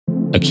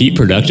a Keep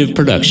Productive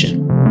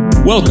production.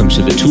 Welcome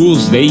to the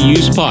Tools They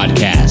Use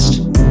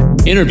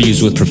podcast.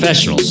 Interviews with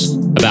professionals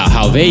about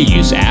how they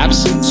use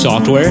apps,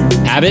 software,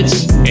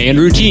 habits, and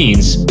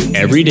routines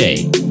every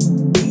day.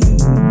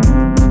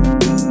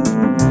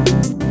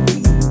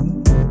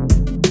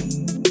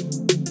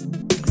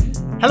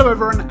 Hello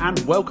everyone and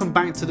welcome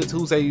back to the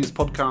Tools They Use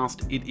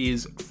podcast. It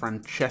is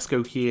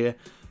Francesco here.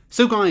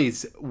 So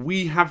guys,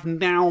 we have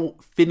now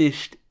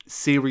finished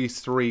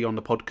Series 3 on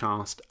the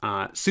podcast.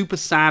 Super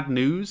sad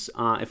news,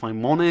 if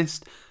I'm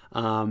honest.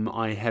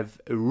 I have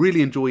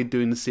really enjoyed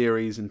doing the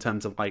series in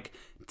terms of like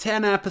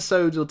 10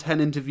 episodes or 10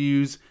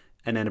 interviews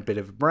and then a bit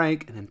of a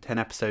break and then 10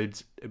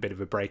 episodes, a bit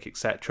of a break,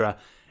 etc.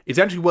 It's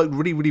actually worked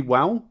really, really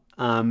well.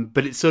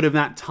 But it's sort of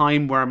that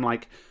time where I'm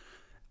like,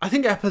 I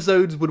think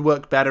episodes would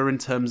work better in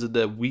terms of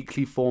the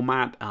weekly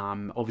format.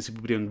 Obviously,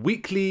 we're doing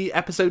weekly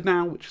episode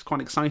now, which is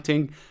quite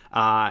exciting.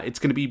 It's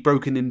going to be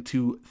broken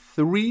into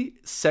 3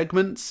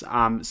 segments.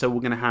 So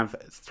we're going to have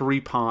 3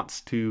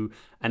 parts to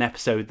an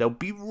episode. They'll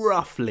be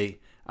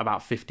roughly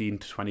about 15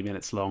 to 20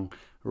 minutes long,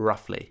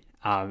 roughly.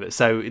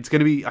 So it's going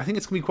to be, I think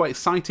it's going to be quite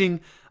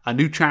exciting. A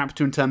new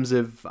chapter in terms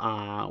of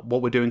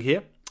what we're doing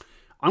here.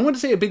 I want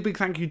to say a big, big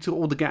thank you to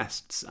all the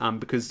guests,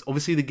 because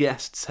obviously the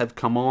guests have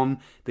come on,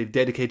 they've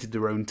dedicated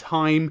their own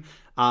time,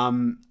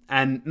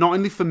 and not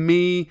only for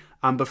me,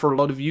 but for a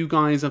lot of you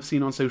guys I've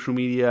seen on social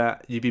media,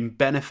 you've been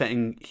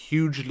benefiting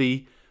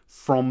hugely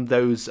from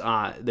those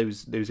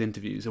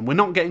interviews, and we're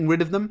not getting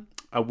rid of them.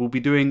 We'll be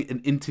doing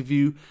an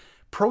interview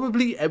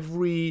probably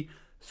every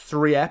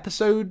 3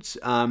 episodes,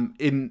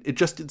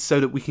 just so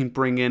that we can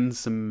bring in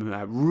some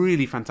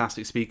really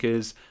fantastic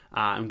speakers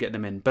and get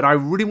them in. But I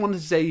really wanted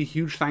to say a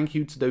huge thank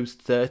you to those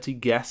 30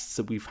 guests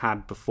that we've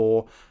had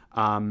before.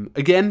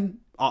 Again,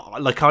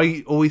 like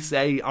I always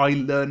say, I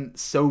learned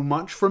so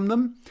much from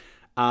them.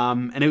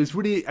 And it was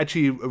really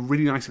actually a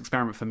really nice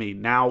experiment for me.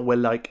 Now we're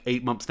like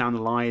 8 months down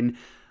the line.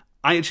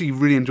 I actually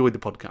really enjoyed the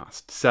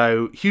podcast.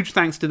 So huge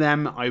thanks to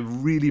them. I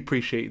really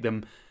appreciate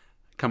them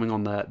coming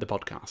on the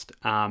podcast.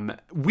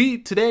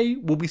 Today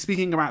will be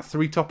speaking about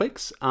 3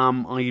 topics.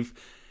 I've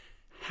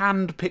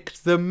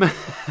handpicked them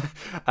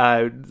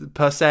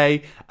per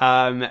se.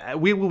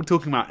 We will be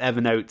talking about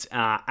Evernote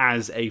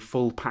as a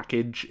full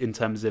package in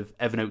terms of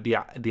Evernote,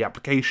 the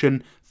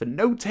application for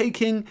note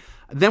taking.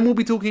 Then we'll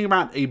be talking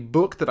about a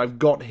book that I've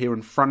got here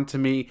in front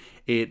of me.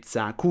 It's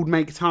called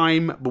Make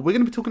Time, but we're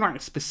going to be talking about a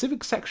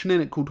specific section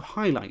in it called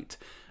Highlight.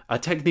 A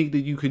technique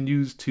that you can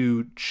use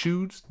to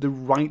choose the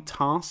right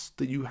tasks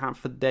that you have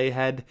for the day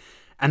ahead.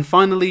 And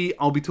finally,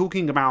 I'll be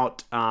talking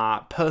about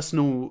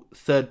personal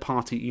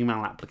third-party email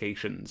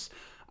applications,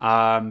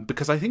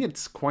 because I think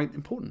it's quite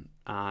important.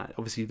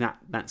 Obviously,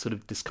 that sort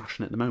of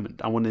discussion at the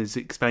moment. I wanted to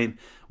explain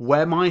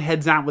where my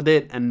head's at with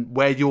it and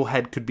where your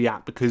head could be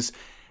at, because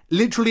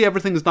literally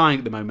everything is dying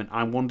at the moment.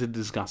 I wanted to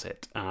discuss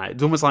it.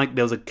 It's almost like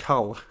there was a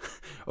cull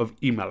of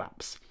email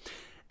apps.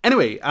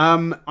 Anyway,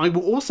 I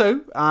will also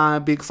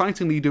be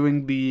excitingly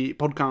doing the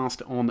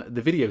podcast on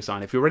the video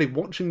side. If you're already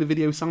watching the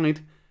video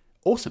side,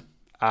 awesome.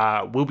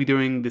 We'll be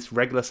doing this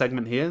regular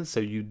segment here, so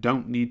you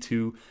don't need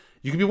to...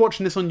 You could be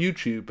watching this on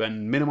YouTube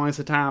and minimize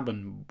the tab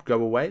and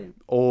go away,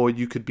 or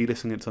you could be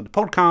listening to it on the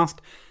podcast.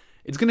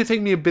 It's going to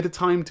take me a bit of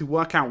time to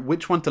work out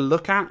which one to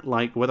look at,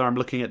 like whether I'm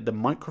looking at the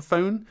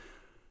microphone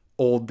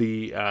or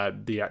the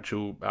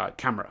actual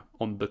camera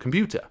on the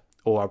computer,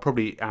 or I'll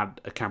probably add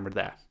a camera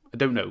there. I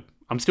don't know.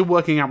 I'm still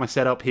working out my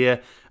setup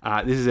here.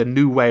 This is a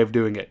new way of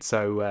doing it,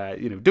 so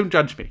don't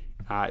judge me.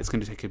 It's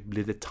going to take a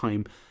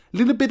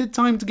little bit of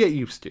time to get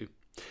used to.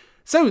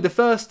 So the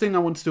first thing I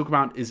want to talk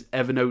about is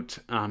Evernote.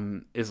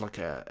 Is like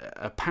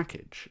a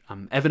package.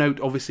 Evernote,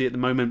 obviously, at the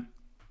moment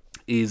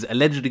is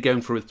allegedly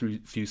going through a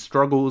few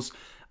struggles.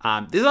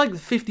 There's like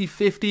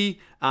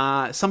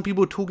 50-50. Some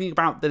people are talking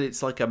about that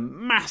it's like a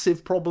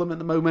massive problem at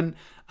the moment.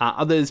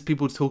 Others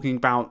people are talking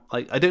about,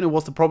 like, I don't know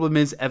what the problem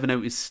is.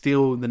 Evernote is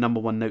still the number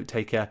 1 note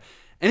taker.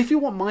 And if you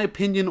want my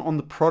opinion on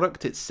the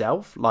product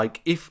itself,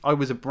 like if I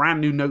was a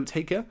brand new note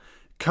taker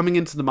coming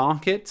into the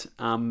market,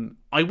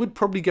 I would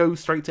probably go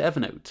straight to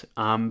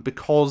Evernote,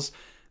 because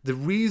the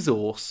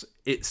resource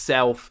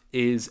itself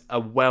is a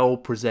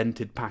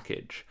well-presented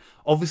package.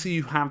 Obviously,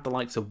 you have the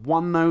likes of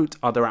OneNote,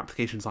 other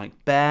applications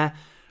like Bear,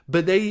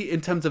 but they, in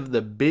terms of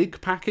the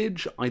big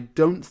package, I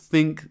don't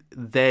think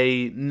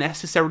they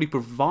necessarily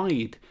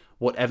provide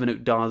what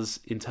Evernote does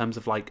in terms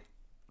of like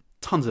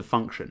tons of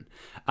function.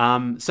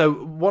 So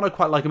what I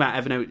quite like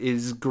about Evernote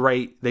is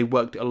great. They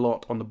worked a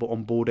lot on the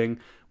onboarding,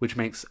 which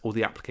makes all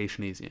the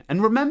application easier.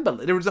 And remember,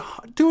 there is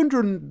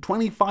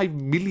 225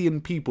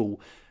 million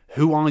people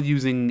who are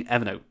using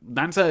Evernote.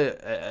 That's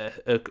a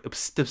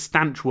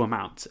substantial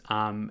amount.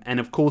 And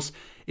of course,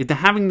 if they're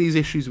having these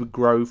issues with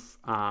growth,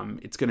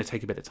 it's going to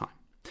take a bit of time.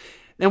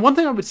 Now, one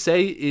thing I would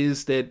say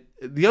is that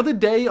the other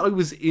day I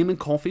was in a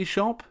coffee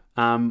shop,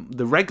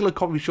 the regular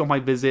coffee shop I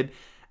visit,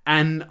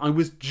 and I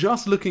was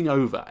just looking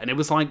over, and it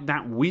was like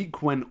that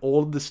week when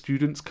all the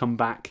students come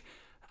back.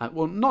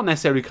 Well, not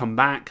necessarily come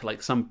back,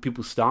 like some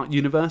people start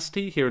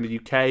university here in the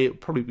UK. It'll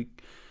probably be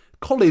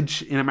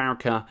college in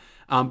America,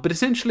 but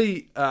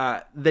essentially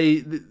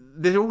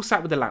they're all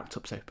sat with their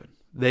laptops open.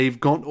 They've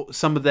got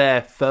some of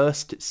their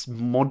first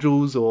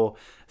modules or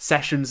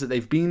sessions that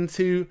they've been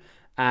to,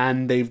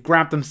 and they've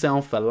grabbed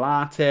themselves a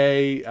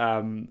latte.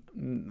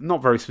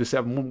 Not very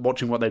specific, I'm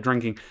watching what they're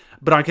drinking,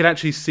 but I could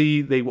actually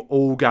see they were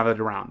all gathered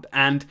around.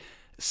 And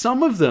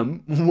some of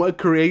them were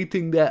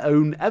creating their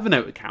own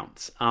Evernote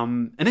accounts.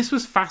 And this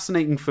was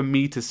fascinating for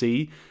me to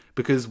see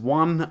because,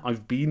 one,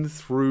 I've been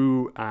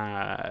through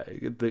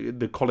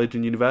the college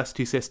and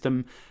university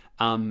system,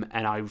 and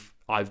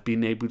I've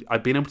been able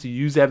to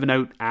use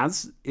Evernote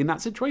as in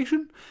that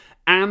situation.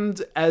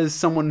 And as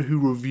someone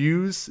who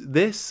reviews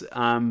this,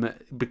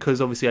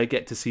 because obviously I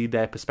get to see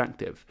their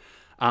perspective.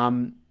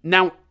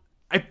 Now,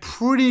 I'm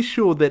pretty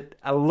sure that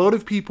a lot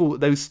of people,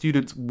 those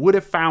students, would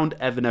have found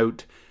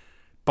Evernote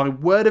by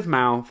word of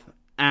mouth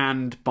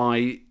and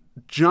by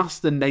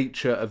just the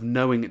nature of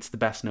knowing it's the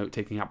best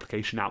note-taking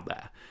application out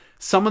there.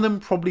 Some of them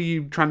probably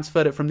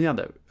transferred it from the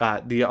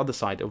other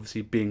side,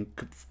 obviously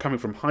coming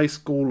from high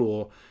school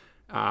or...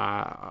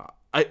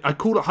 I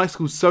call it high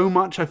school so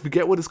much, I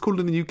forget what it's called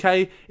in the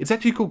UK. It's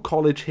actually called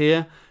college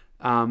here.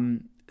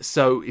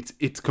 So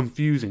it's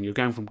confusing. You're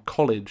going from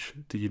college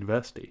to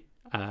university.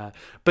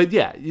 But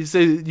yeah, so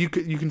you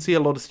can see a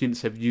lot of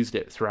students have used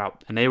it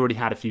throughout, and they already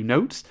had a few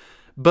notes.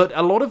 But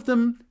a lot of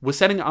them were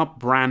setting it up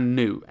brand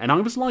new. And I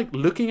was like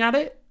looking at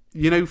it,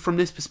 from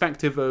this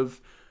perspective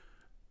of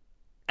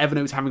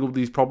Evernote's having all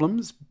these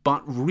problems,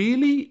 but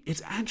really,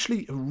 it's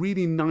actually a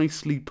really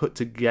nicely put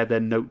together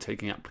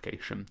note-taking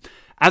application.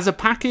 As a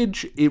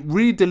package, it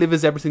really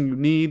delivers everything you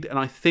need, and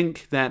I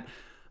think that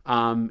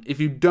if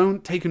you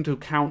don't take into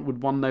account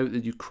with OneNote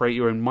that you create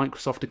your own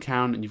Microsoft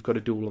account and you've got to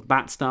do all of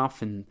that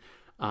stuff, and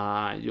you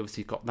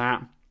obviously got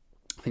that,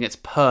 I think it's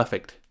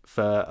perfect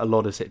for a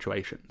lot of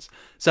situations.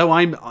 So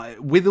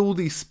with all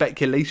these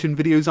speculation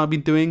videos I've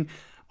been doing,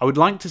 I would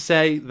like to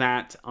say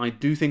that I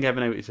do think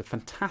Evernote is a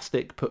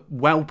fantastic,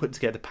 well put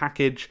together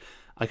package.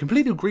 I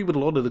completely agree with a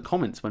lot of the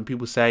comments when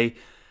people say,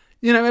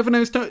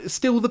 Evernote's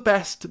still the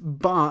best,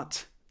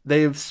 but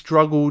they have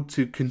struggled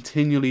to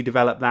continually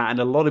develop that. And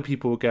a lot of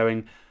people are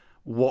going,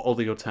 what are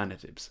the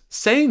alternatives?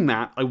 Saying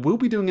that, I will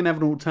be doing an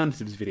Evernote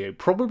alternatives video.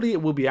 Probably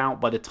it will be out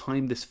by the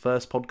time this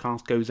first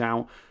podcast goes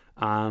out.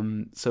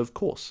 So of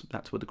course,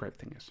 that's what the great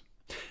thing is.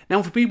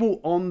 Now, for people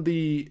on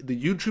the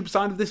YouTube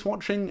side of this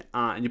watching,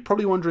 and you're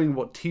probably wondering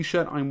what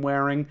t-shirt I'm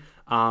wearing,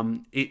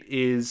 it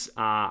is,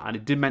 and I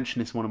did mention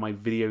this in one of my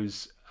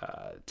videos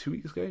 2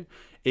 weeks ago,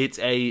 it's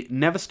a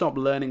Never Stop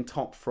Learning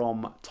top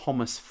from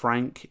Thomas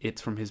Frank.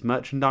 It's from his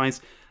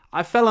merchandise.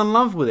 I fell in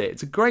love with it.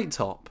 It's a great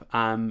top.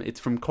 It's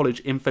from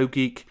College Info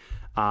Geek.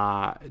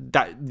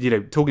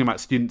 Talking about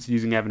students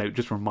using Evernote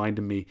just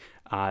reminded me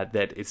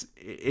that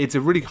it's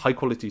a really high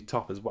quality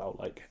top as well.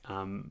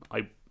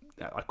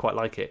 I quite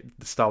like it.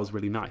 The style is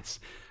really nice.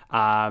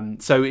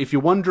 So if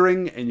you're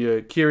wondering and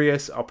you're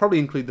curious, I'll probably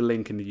include the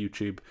link in the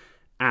YouTube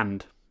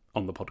and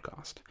on the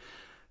podcast.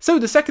 So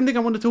the second thing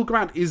I want to talk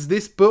about is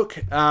this book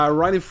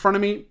right in front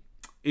of me.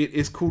 It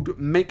is called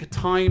Make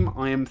Time.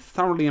 I am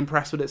thoroughly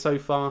impressed with it so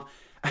far.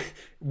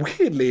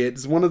 Weirdly,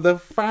 it's one of the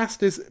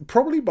fastest,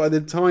 probably by the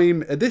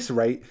time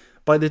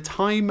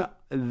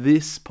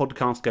this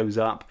podcast goes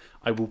up,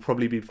 I will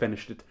probably be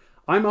finished it.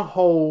 I'm a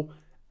whole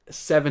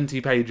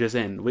 70 pages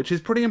in, which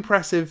is pretty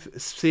impressive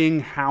seeing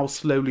how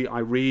slowly I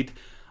read.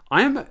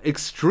 I am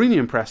extremely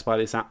impressed by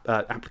this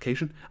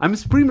application.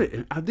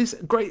 This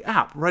great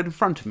app right in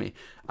front of me.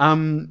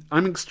 I'm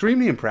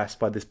extremely impressed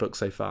by this book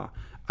so far.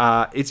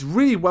 It's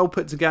really well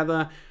put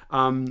together.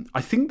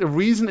 I think the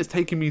reason it's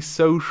taken me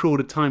so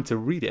short a time to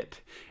read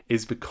it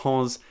is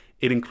because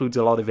it includes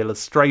a lot of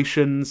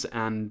illustrations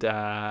and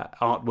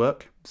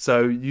artwork.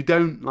 So you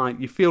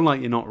feel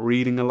like you're not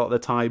reading a lot of the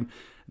time.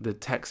 The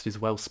text is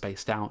well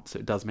spaced out, so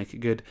it does make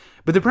it good.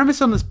 But the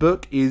premise on this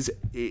book is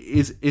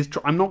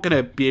I'm not going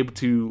to be able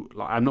to.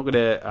 I'm not going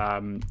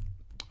to.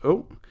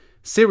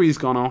 Siri's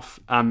gone off.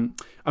 I'm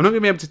not going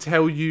to be able to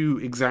tell you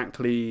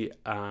exactly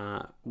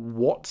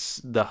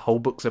what the whole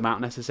book's about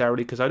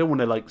necessarily, because I don't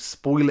want to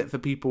spoil it for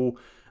people.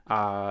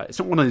 It's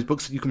not one of those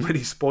books that you can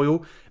really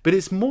spoil, but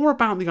it's more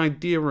about the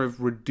idea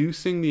of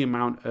reducing the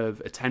amount of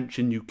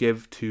attention you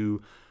give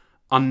to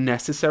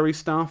unnecessary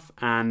stuff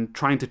and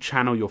trying to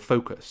channel your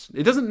focus.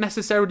 It doesn't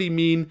necessarily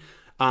mean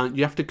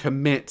you have to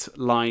commit,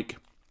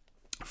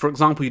 for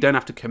example, you don't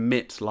have to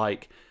commit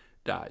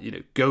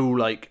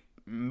go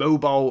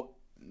mobile,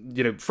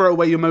 throw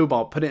away your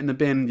mobile, put it in the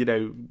bin,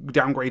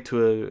 downgrade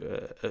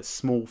to a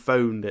small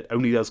phone that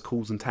only does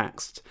calls and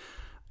texts.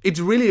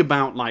 It's really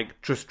about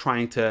just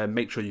trying to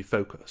make sure you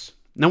focus.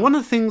 Now, one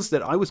of the things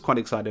that I was quite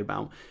excited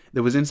about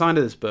that was inside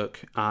of this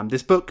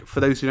book, for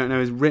those who don't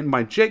know, is written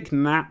by Jake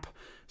Knapp,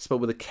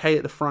 spelled with a K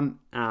at the front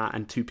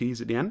and two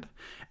P's at the end,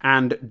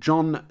 and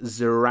John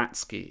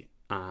Zeratsky.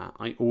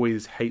 I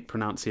always hate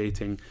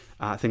pronouncing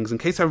things in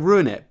case I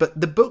ruin it,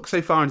 but the book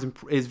so far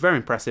is very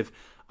impressive.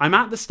 I'm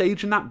at the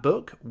stage in that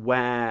book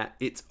where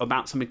it's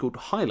about something called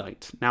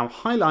Highlight. Now,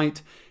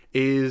 Highlight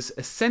is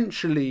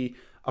essentially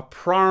a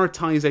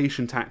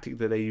prioritization tactic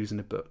that they use in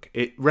the book.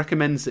 It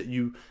recommends that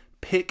you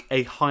pick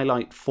a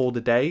highlight for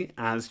the day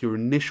as your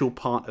initial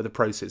part of the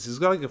process. It's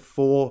got like a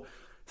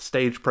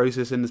 4-stage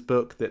process in this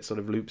book that sort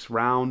of loops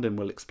round and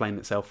will explain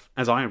itself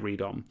as I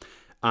read on.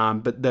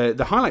 But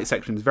the highlight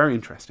section is very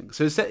interesting.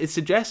 So it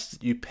suggests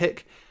you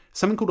pick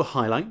something called a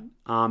highlight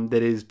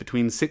that is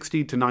between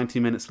 60 to 90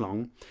 minutes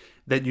long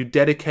that you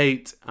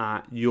dedicate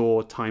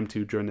your time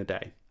to during the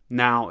day.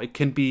 Now, it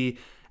can be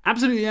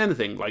absolutely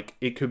anything. Like,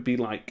 it could be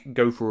like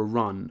go for a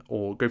run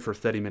or go for a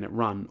 30-minute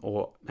run,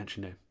 or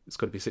actually no, it's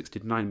got to be 60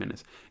 to 9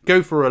 minutes.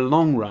 Go for a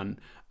long run,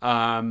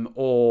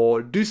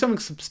 or do something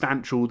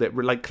substantial that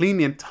like clean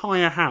the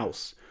entire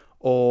house,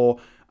 or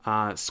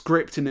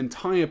script an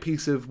entire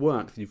piece of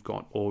work that you've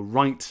got, or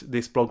write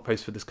this blog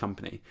post for this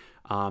company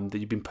that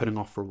you've been putting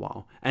off for a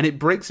while. And it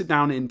breaks it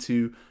down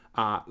into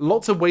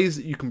lots of ways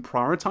that you can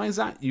prioritize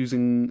that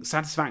using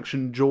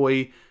satisfaction,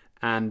 joy,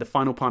 and the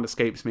final part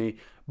escapes me.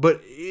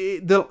 But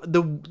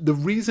the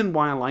reason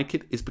why I like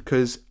it is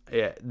because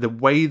the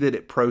way that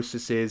it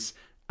processes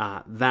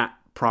that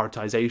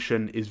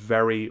prioritization is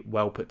very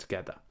well put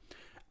together.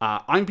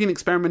 I've been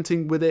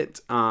experimenting with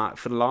it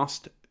for the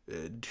last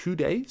 2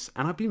 days,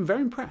 and I've been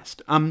very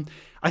impressed.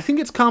 I think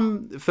it's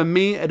come for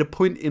me at a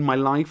point in my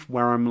life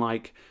where I'm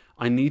like,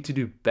 I need to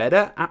do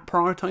better at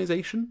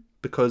prioritization,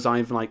 because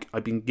I've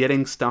been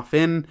getting stuff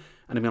in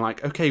and I've been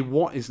like, okay,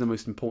 what is the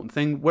most important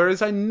thing?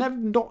 Whereas I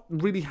not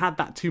really had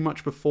that too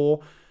much before.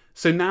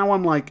 So now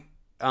I'm like,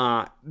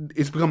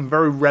 it's become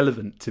very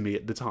relevant to me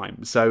at the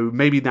time. So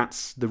maybe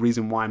that's the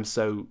reason why I'm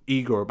so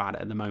eager about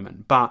it at the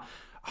moment. But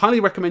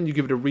highly recommend you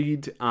give it a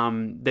read.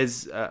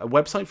 There's a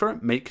website for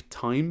it,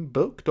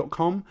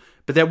 maketimebook.com,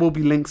 but there will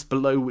be links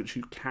below which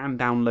you can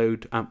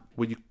download,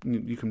 where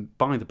you can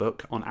buy the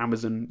book on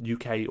Amazon,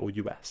 UK or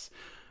US.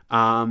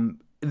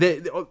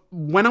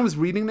 When I was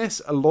reading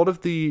this, a lot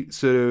of the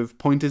sort of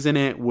pointers in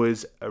it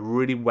was a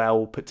really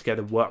well put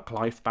together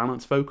work-life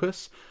balance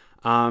focus.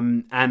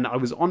 And I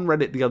was on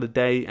Reddit the other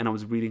day and I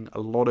was reading a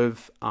lot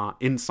of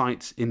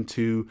insights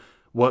into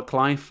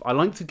work-life. I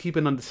like to keep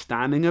an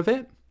understanding of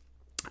it.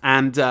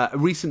 And a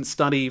recent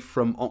study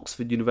from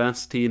Oxford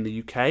University in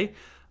the UK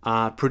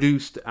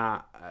produced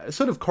a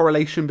sort of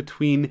correlation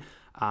between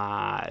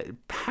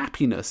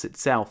happiness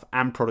itself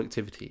and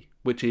productivity,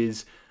 which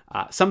is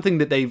something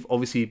that they've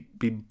obviously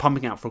been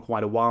pumping out for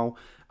quite a while.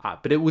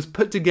 But it was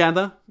put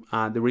together,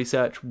 the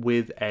research,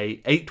 with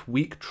a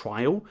 8-week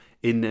trial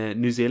in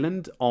New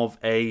Zealand of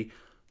a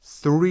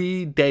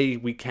 3-day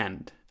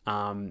weekend.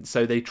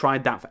 So they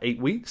tried that for 8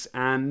 weeks,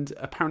 and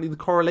apparently the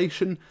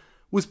correlation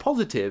was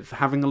positive,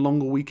 having a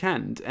longer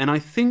weekend. And I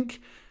think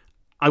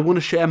I want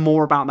to share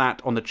more about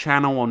that on the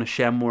channel. I want to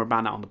share more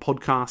about that on the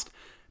podcast,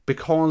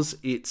 because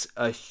it's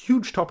a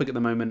huge topic at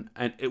the moment.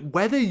 And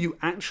whether you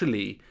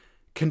actually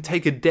can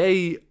take a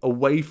day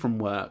away from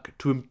work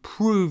to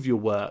improve your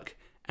work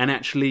and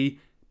actually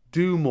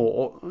do more,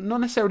 or not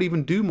necessarily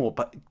even do more,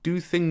 but do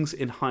things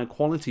in higher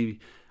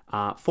quality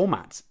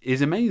formats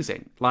is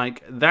amazing.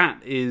 Like,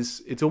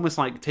 it's almost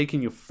like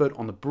taking your foot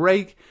on the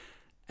brake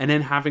and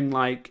then having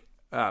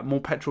more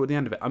petrol at the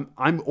end of it.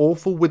 I'm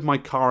awful with my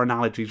car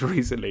analogies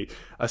recently.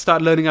 I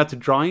started learning how to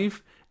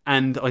drive,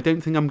 and I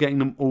don't think I'm getting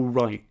them all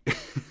right.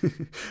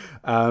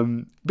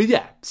 But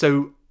yeah,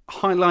 so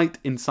highlight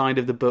inside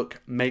of the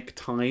book, Make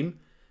Time,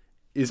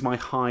 is my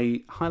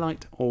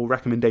highlight or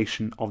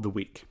recommendation of the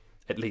week,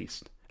 at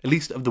least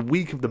of the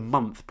week, of the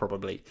month,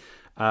 probably.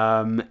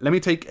 Let me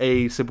take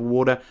a sip of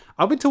water.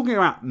 I'll be talking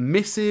about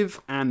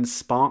Missive and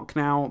Spark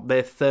now.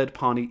 They're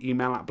third-party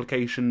email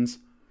applications.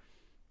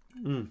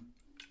 The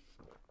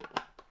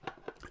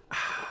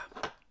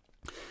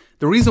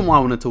reason why I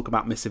want to talk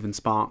about Missive and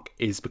Spark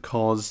is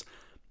because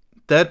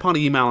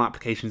third-party email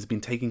applications have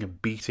been taking a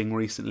beating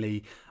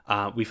recently.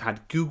 We've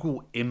had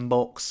Google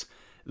Inbox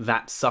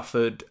that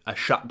suffered a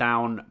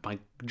shutdown by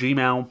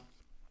Gmail.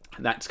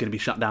 That's going to be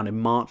shut down in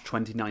March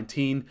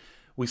 2019.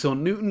 We saw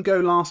Newton go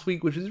last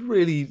week, which is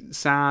really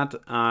sad.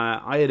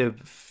 I had a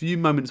few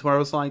moments where I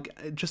was like,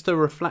 just a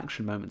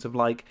reflection moments of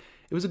like,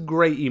 it was a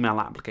great email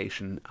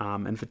application.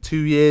 And for 2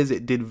 years,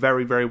 it did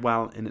very, very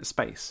well in its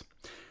space.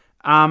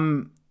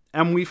 And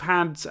we've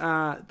had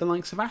the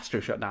likes of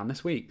Astro shut down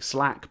this week.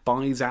 Slack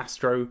buys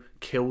Astro,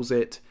 kills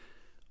it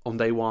on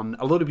day one.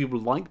 A lot of people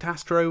liked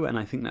Astro, and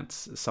I think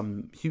that's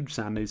some huge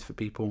sad news for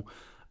people.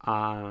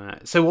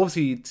 So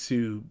obviously,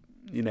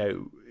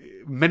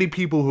 many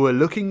people who are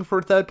looking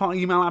for third-party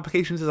email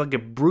applications is like a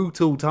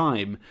brutal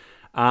time.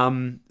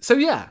 So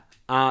yeah,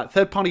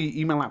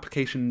 third-party email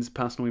applications,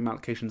 personal email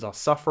applications are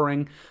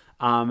suffering.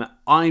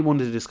 I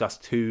wanted to discuss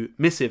two,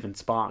 Missive and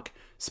Spark.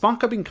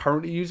 Spark I've been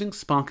currently using.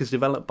 Spark is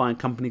developed by a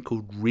company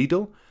called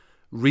Readle.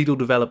 Readle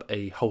develop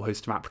a whole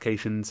host of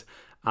applications.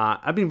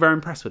 I've been very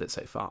impressed with it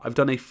so far. I've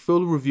done a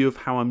full review of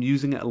how I'm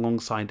using it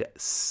alongside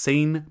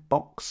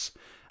SaneBox,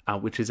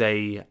 which is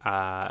a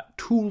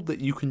tool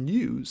that you can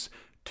use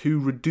to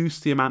reduce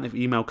the amount of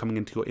email coming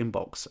into your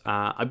inbox.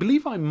 I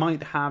believe I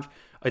might have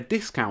a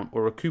discount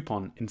or a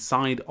coupon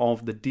inside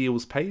of the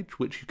deals page,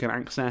 which you can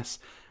access.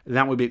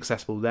 That will be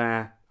accessible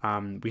there.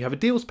 We have a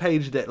deals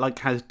page that like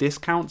has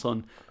discounts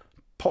on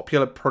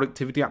popular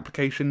productivity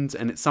applications,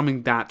 and it's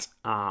something that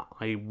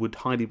I would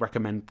highly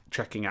recommend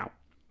checking out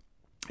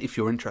if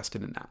you're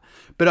interested in that.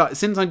 But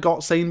since I got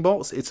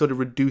SaneBox, it sort of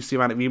reduced the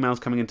amount of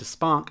emails coming into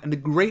Spark. And the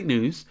great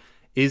news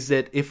is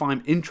that if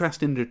I'm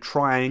interested in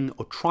trying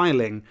or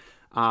trialing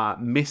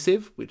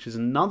Missive, which is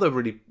another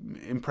really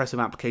impressive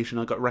application,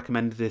 I got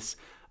recommended this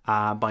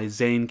by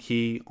Zane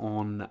Key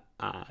on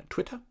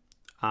Twitter.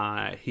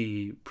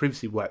 He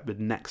previously worked with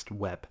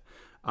NextWeb.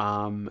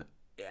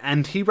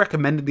 And he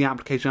recommended the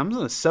application.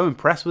 I'm so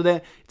impressed with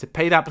it. It's a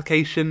paid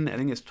application. I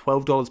think it's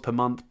 $12 per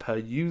month per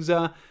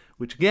user,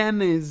 which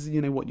again is,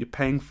 what you're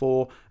paying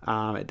for.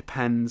 It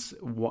depends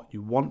what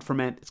you want from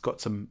it. It's got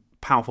some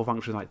powerful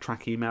functions like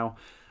track email.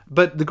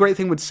 But the great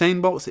thing with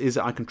SaneBox is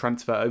that I can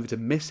transfer over to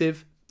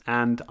Missive,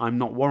 and I'm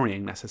not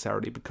worrying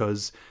necessarily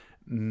because,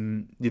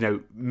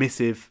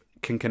 Missive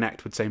can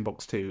connect with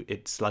SaneBox too.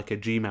 It's like a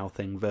Gmail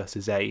thing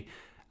versus a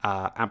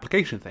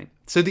application thing.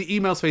 So the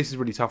email space is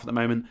really tough at the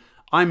moment.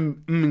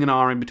 I'm and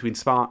ahhing between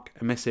Spark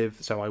and Missive,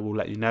 so I will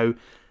let you know.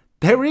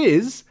 There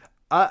is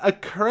a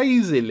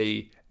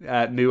crazily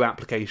new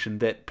application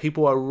that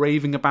people are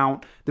raving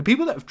about. The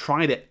people that have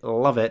tried it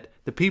love it.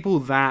 The people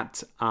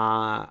that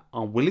are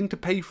willing to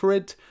pay for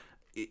it,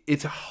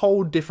 it's a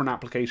whole different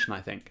application, I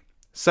think.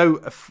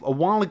 So a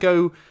while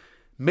ago,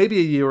 maybe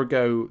a year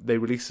ago, they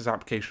released this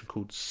application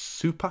called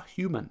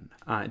Superhuman.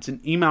 It's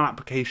an email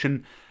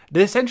application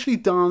that essentially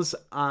does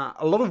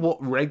a lot of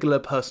what regular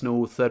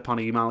personal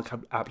third-party email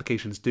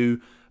applications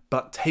do,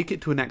 but take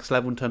it to a next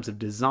level in terms of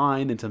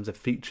design, in terms of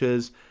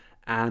features,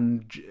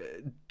 and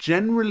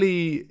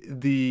generally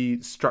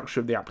the structure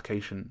of the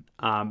application.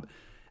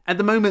 At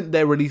the moment,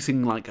 they're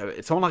releasing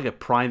it's all like a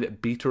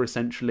private beta,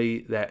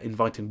 essentially. They're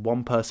inviting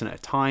one person at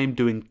a time,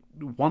 doing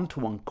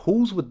one-to-one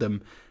calls with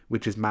them,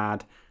 which is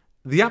mad.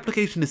 The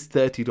application is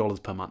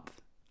 $30 per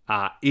month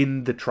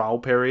in the trial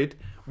period,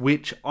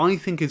 which I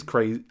think is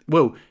crazy.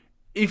 Well,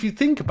 if you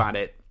think about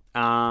it,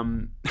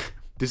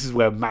 this is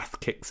where math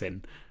kicks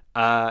in.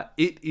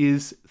 It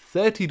is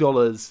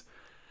 $30.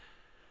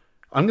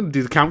 I'm going to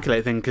do the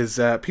calculator thing because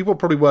people are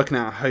probably working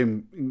out at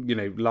home,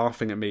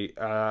 laughing at me.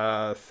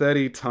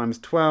 30 times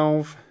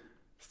 12,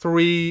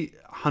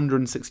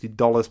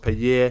 $360 per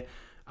year.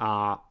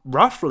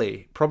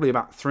 Roughly, probably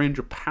about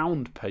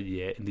 £300 per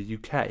year in the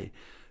UK.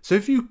 So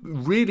if you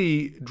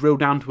really drill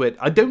down to it,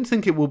 I don't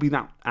think it will be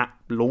that at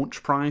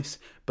launch price,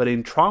 but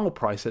in trial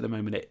price at the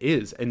moment it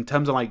is, in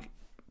terms of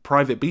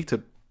private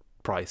beta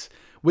price,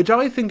 which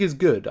I think is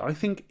good. I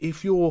think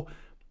if you're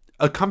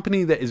a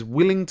company that is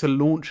willing to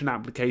launch an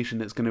application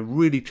that's going to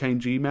really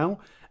change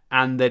email,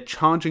 and they're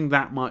charging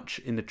that much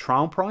in the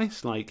trial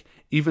price,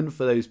 even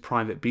for those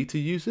private beta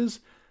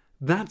users,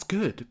 that's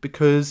good,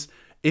 because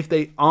if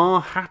they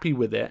are happy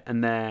with it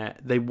and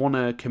they want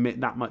to commit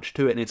that much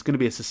to it, and it's going to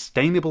be a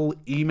sustainable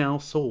email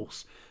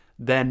source,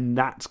 then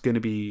that's going to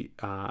be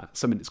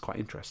something that's quite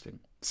interesting.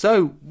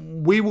 So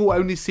we will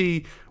only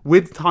see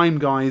with time,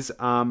 guys.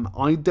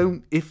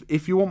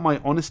 If you want my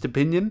honest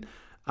opinion,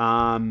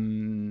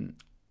 it's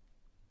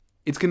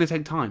going to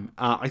take time.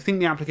 I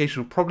think the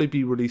application will probably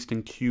be released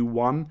in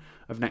Q1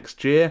 of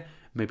next year,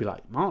 maybe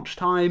March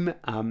time,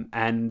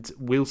 and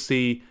we'll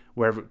see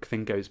where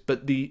everything goes.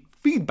 But the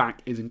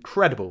feedback is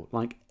incredible.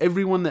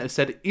 Everyone that has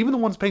said it, even the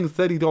ones paying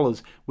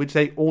 $30, which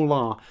they all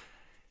are,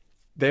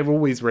 they're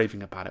always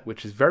raving about it,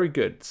 which is very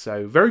good.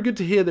 So very good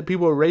to hear that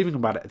people are raving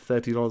about it at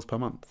 $30 per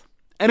month.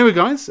 Anyway,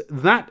 guys,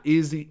 that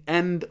is the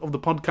end of the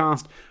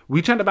podcast.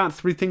 We chatted about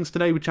 3 things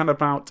today. We chatted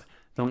about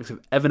the likes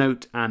of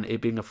Evernote and it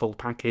being a full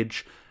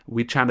package.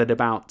 We chatted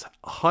about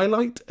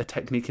Highlight, a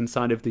technique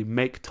inside of the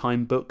Make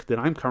Time book that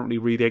I'm currently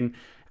reading.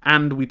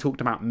 And we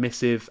talked about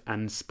Missive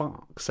and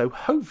Spark. So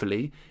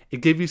hopefully it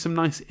gave you some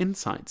nice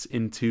insights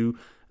into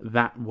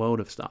that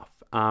world of stuff.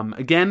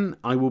 Again,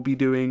 I will be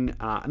doing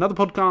another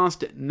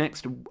podcast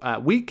next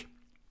week.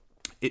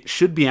 It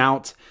should be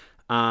out.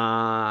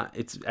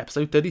 It's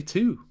episode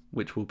 32,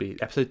 which will be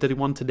episode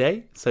 31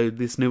 today. So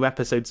this new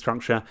episode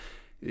structure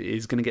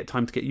is going to get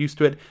time to get used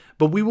to it.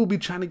 But we will be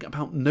chatting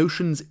about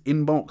Notion's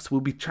inbox.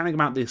 We'll be chatting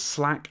about this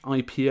Slack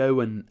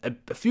IPO and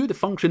a few of the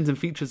functions and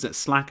features that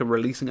Slack are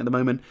releasing at the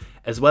moment,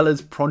 as well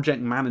as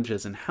project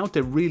managers and how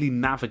to really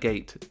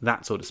navigate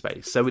that sort of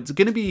space. So it's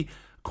going to be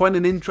quite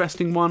an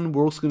interesting one.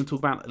 We're also going to talk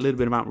about a little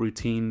bit about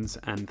routines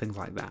and things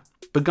like that.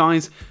 But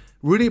guys,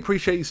 really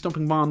appreciate you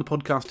stopping by on the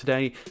podcast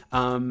today.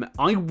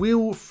 I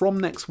will, from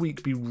next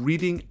week, be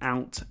reading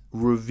out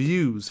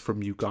reviews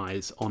from you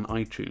guys on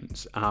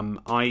iTunes.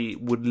 I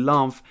would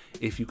love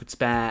if you could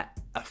spare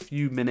a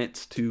few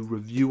minutes to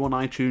review on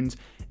iTunes.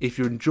 If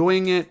you're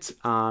enjoying it,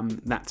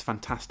 that's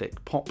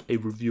fantastic. Pop a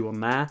review on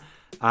there.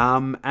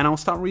 And I'll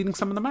start reading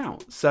some of them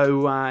out.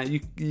 So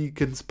you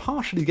can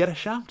partially get a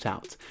shout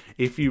out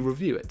if you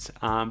review it.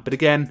 But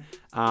again,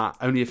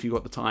 only if you've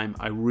got the time.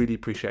 I really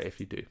appreciate it if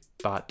you do.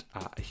 But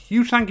a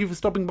huge thank you for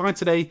stopping by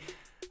today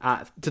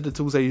to the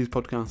Tools They Use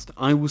podcast.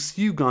 I will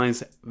see you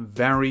guys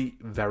very,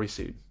 very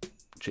soon.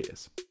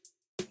 Cheers.